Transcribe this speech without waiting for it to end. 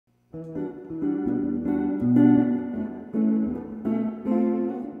Oh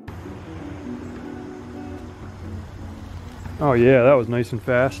yeah, that was nice and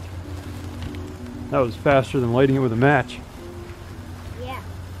fast. That was faster than lighting it with a match. Yeah.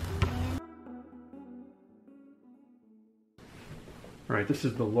 Alright, this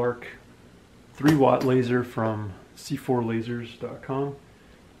is the Lark 3-watt laser from c4lasers.com.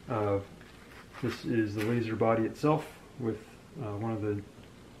 This is the laser body itself with one of the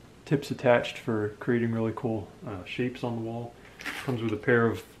tips attached for creating really cool shapes on the wall. Comes with a pair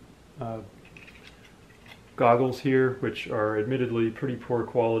of goggles here, which are admittedly pretty poor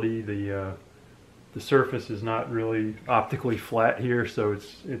quality. The surface is not really optically flat here, so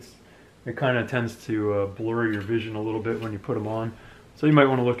it kind of tends to blur your vision a little bit when you put them on. So you might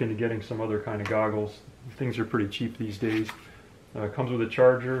want to look into getting some other kind of goggles. Things are pretty cheap these days. Comes with a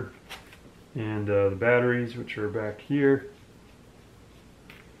charger and the batteries, which are back here.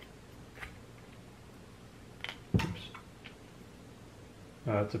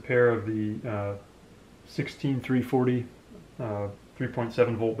 It's a pair of the 16340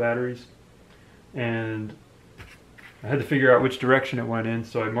 3.7 volt batteries, and I had to figure out which direction it went in,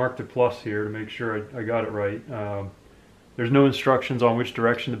 so I marked a plus here to make sure I got it right. There's no instructions on which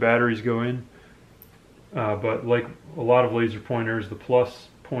direction the batteries go in, but like a lot of laser pointers, the plus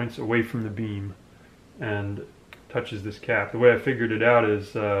points away from the beam and touches this cap. The way I figured it out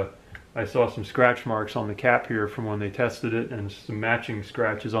is I saw some scratch marks on the cap here from when they tested it and some matching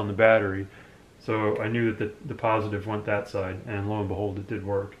scratches on the battery. So I knew that the positive went that side, and lo and behold, it did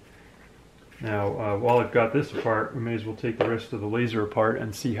work. Now, while I've got this apart, we may as well take the rest of the laser apart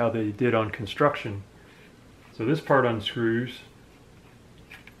and see how they did on construction. So this part unscrews,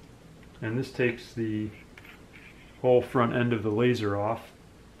 and this takes the whole front end of the laser off.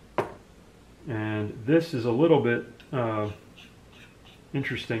 And this is a little bit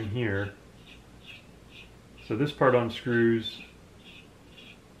interesting here. So this part unscrews.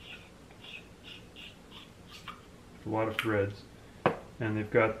 A lot of threads, and they've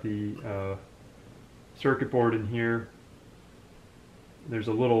got the circuit board in here. There's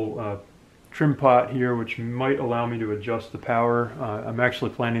a little trim pot here which might allow me to adjust the power. I'm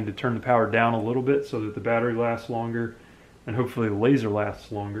actually planning to turn the power down a little bit so that the battery lasts longer and hopefully the laser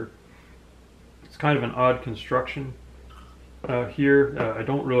lasts longer. It's kind of an odd construction here. I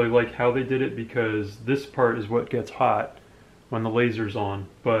don't really like how they did it, because this part is what gets hot when the laser's on,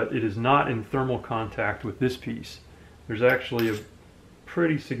 but it is not in thermal contact with this piece. There's actually a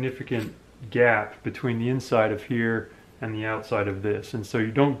pretty significant gap between the inside of here and the outside of this, and so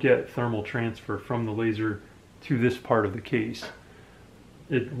you don't get thermal transfer from the laser to this part of the case.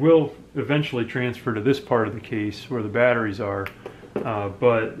 It will eventually transfer to this part of the case where the batteries are,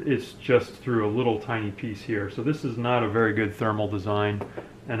 but it's just through a little tiny piece here. So this is not a very good thermal design,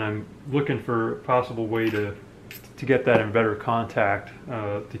 and I'm looking for a possible way to get that in better contact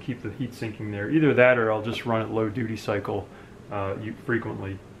to keep the heat sinking there. Either that, or I'll just run it low duty cycle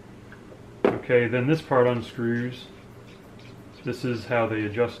frequently. Okay, then this part unscrews. This is how they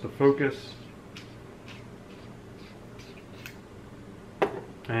adjust the focus.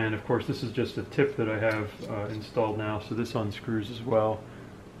 And of course this is just a tip that I have installed now, so this unscrews as well.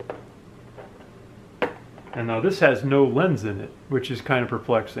 And now this has no lens in it, which is kind of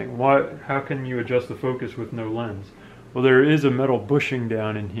perplexing. How can you adjust the focus with no lens? Well, there is a metal bushing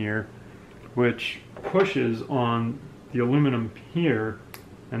down in here which pushes on the aluminum here,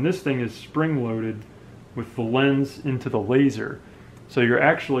 and this thing is spring-loaded with the lens into the laser. So you're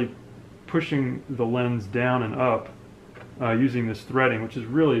actually pushing the lens down and up using this threading, which is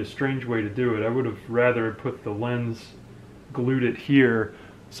really a strange way to do it. I would have rather put the lens, glued it here,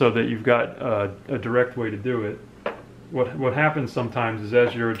 so that you've got a direct way to do it. What happens sometimes is,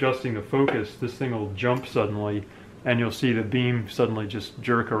 as you're adjusting the focus, this thing will jump suddenly, and you'll see the beam suddenly just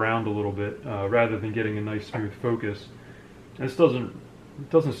jerk around a little bit rather than getting a nice smooth focus. And this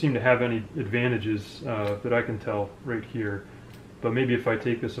doesn't seem to have any advantages that I can tell right here, but maybe if I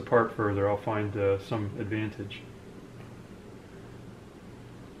take this apart further I'll find some advantage.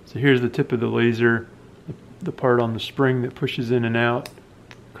 So here's the tip of the laser, the part on the spring that pushes in and out.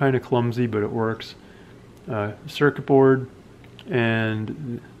 Kind of clumsy, but it works. Circuit board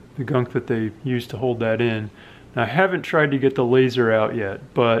and the gunk that they use to hold that in. Now, I haven't tried to get the laser out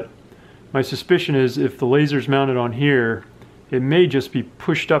yet, but my suspicion is if the laser's mounted on here, it may just be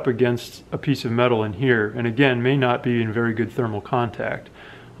pushed up against a piece of metal in here, and again may not be in very good thermal contact.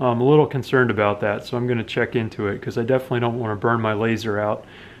 I'm a little concerned about that, so I'm going to check into it, because I definitely don't want to burn my laser out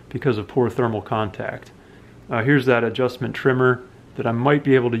because of poor thermal contact. Here's that adjustment trimmer. that I might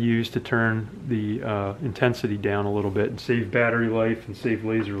be able to use to turn the intensity down a little bit and save battery life and save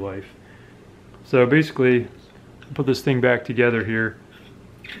laser life. So basically, put this thing back together here.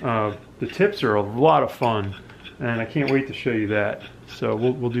 The tips are a lot of fun, and I can't wait to show you that. So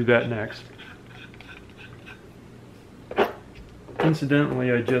we'll do that next.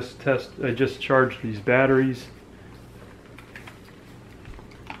 Incidentally, I just charged these batteries.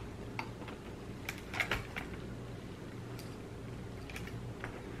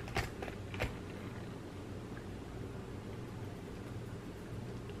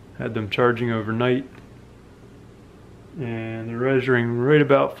 Had them charging overnight, and they're measuring right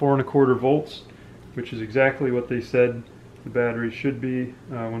about 4¼ volts, which is exactly what they said the battery should be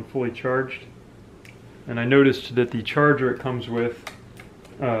when fully charged. And I noticed that the charger it comes with,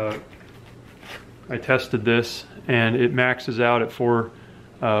 I tested this, and it maxes out at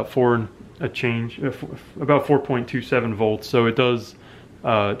about 4.27 volts, so it does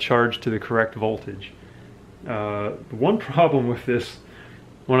charge to the correct voltage. The one problem with this,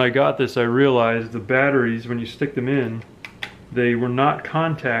 when I got this, I realized the batteries, when you stick them in, they were not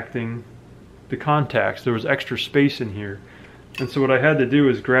contacting the contacts. There was extra space in here. And so what I had to do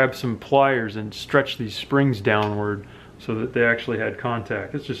is grab some pliers and stretch these springs downward so that they actually had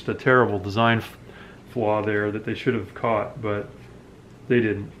contact. It's just a terrible design flaw there that they should have caught, but they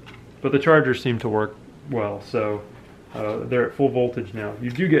didn't. But the charger seemed to work well, so they're at full voltage now. You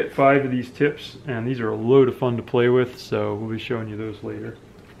do get 5 of these tips, and these are a load of fun to play with, so we'll be showing you those later.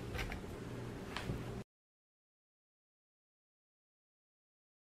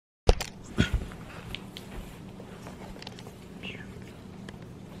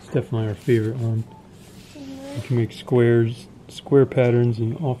 Definitely our favorite one. You can make square patterns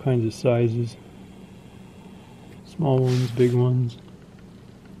in all kinds of sizes. Small ones, big ones.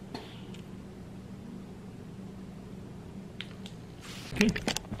 Okay.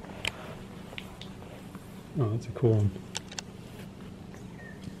 Oh, that's a cool one.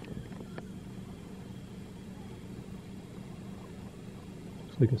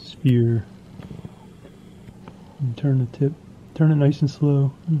 Looks like a sphere. And turn the tip. Turn it nice and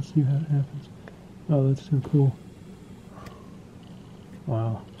slow and see how it happens. Oh, that's so cool.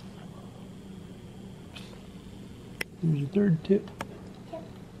 Wow. Here's your third tip.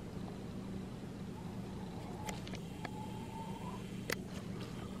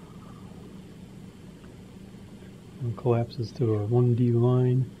 And collapses to a 1D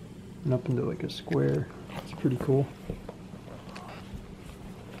line and up into like a square. It's pretty cool.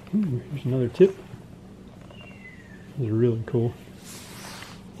 Ooh, here's another tip. This is really cool.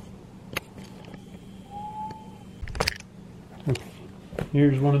 Okay.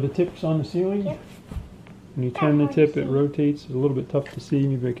 Here's one of the tips on the ceiling. Yep. When you turn the tip, it rotates. It's a little bit tough to see.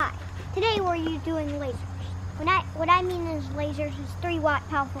 Maybe Today we're doing lasers. What I mean is lasers is 3-watt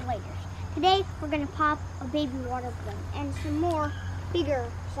powerful lasers. Today we're going to pop a baby water balloon and some more bigger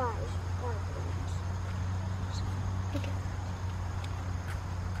size water balloons. Okay.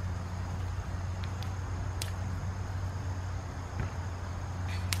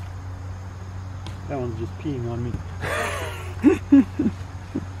 That one's just peeing on me.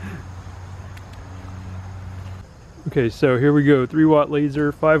 Okay, so here we go. 3-watt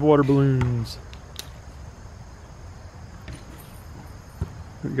laser, 5 water balloons.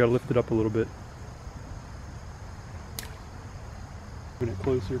 We gotta lift it up a little bit. Bring it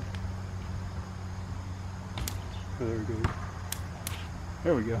closer. Oh, there we go.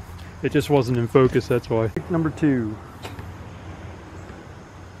 There we go. It just wasn't in focus, that's why. Number 2.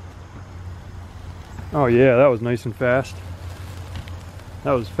 Oh yeah, that was nice and fast.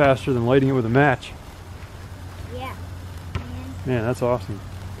 That was faster than lighting it with a match. Yeah. Man, that's awesome.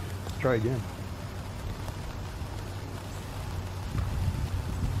 Let's try again.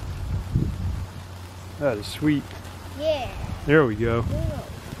 That is sweet. Yeah. There we go. Cool.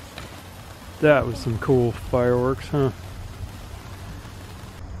 That was some cool fireworks, huh?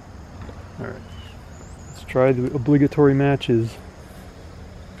 Alright. Let's try the obligatory matches.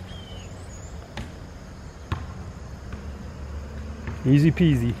 Easy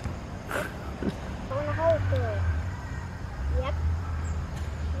peasy. On a hole through it. Yep.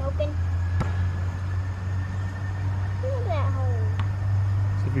 Smoking. Look at that hole.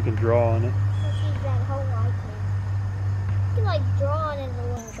 See if we can draw on it. Let's see that hole I can. You can like draw on it in the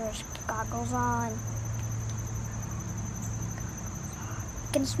dangerous goggles on.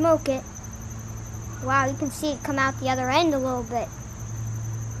 You can smoke it. Wow, you can see it come out the other end a little bit.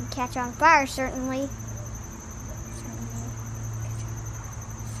 And catch on fire, certainly.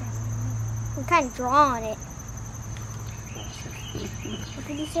 You can kind of draw on it. What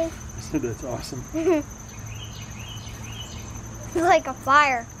did you say? I said that's awesome. like a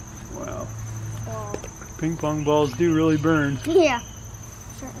fire. Wow. Wow. Ping pong balls do really burn. Yeah,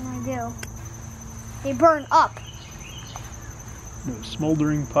 certainly do. They burn up. A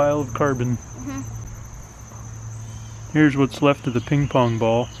smoldering pile of carbon. Mm-hmm. Here's what's left of the ping pong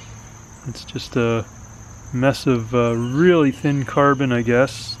ball. It's just a mess of really thin carbon, I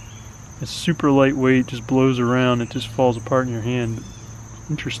guess. It's super lightweight, just blows around, it just falls apart in your hand.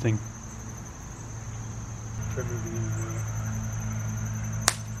 Interesting. Try moving in.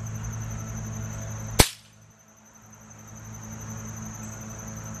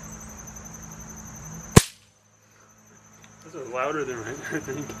 Those are louder than I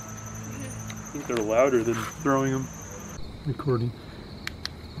think. I think they're louder than throwing them. Recording.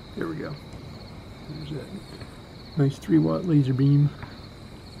 There we go. There's that nice 3-watt laser beam.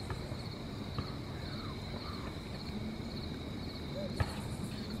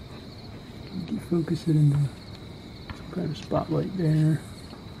 Defocus it into some kind of spotlight there.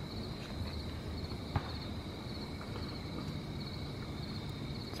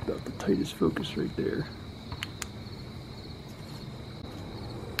 It's about the tightest focus right there.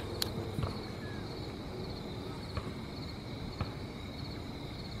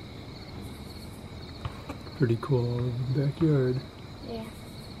 Pretty cool all over the backyard. Yeah.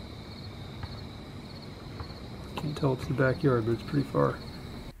 Can't tell it's the backyard, but it's pretty far.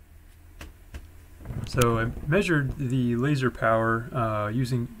 So I measured the laser power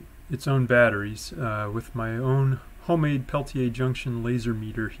using its own batteries with my own homemade Peltier junction laser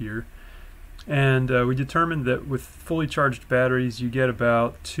meter here. And we determined that with fully charged batteries you get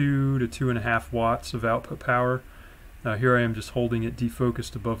about 2 to 2.5 watts of output power. Here I am just holding it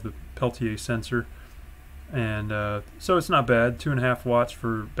defocused above the Peltier sensor. And so it's not bad, 2.5 watts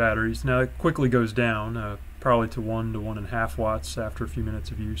for batteries. Now it quickly goes down, probably to 1 to 1.5 watts after a few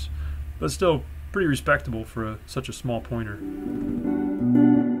minutes of use. But still pretty respectable for such a small pointer.